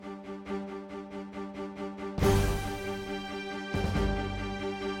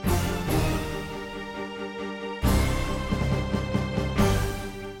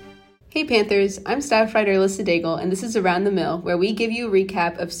Hey Panthers, I'm staff writer Allyssa Daigle, and this is Around the Mill, where we give you a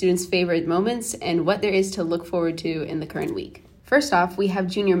recap of students' favorite moments and what there is to look forward to in the current week. First off, we have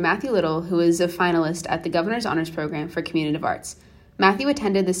junior Matthew Little, who is a finalist at the Governor's Honors Program for Communicative Arts. Matthew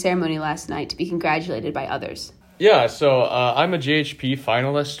attended the ceremony last night to be congratulated by others. Yeah, so I'm a GHP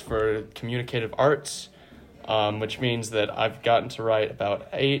finalist for Communicative Arts, which means that I've gotten to write about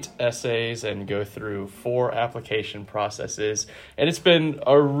 8 essays and go through 4 application processes. And it's been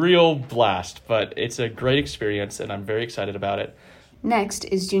a real blast, but it's a great experience, and I'm very excited about it. Next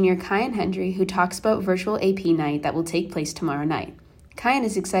is junior Kyan Hendrie, who talks about virtual AP night that will take place tomorrow night. Kyan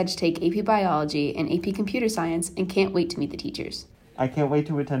is excited to take AP Biology and AP Computer Science and can't wait to meet the teachers. I can't wait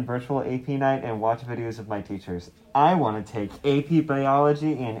to attend virtual AP night and watch videos of my teachers. I want to take AP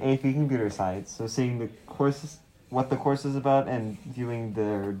Biology and AP Computer Science, so seeing the courses, what the course is about, and viewing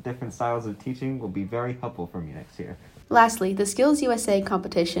their different styles of teaching will be very helpful for me next year. Lastly, the Skills USA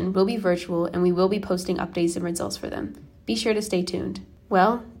competition will be virtual and we will be posting updates and results for them. Be sure to stay tuned.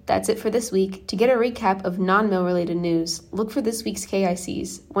 Well, that's it for this week. To get a recap of non-mill related news, look for this week's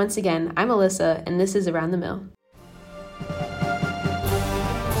KICs. Once again, I'm Alyssa, and this is Around the Mill.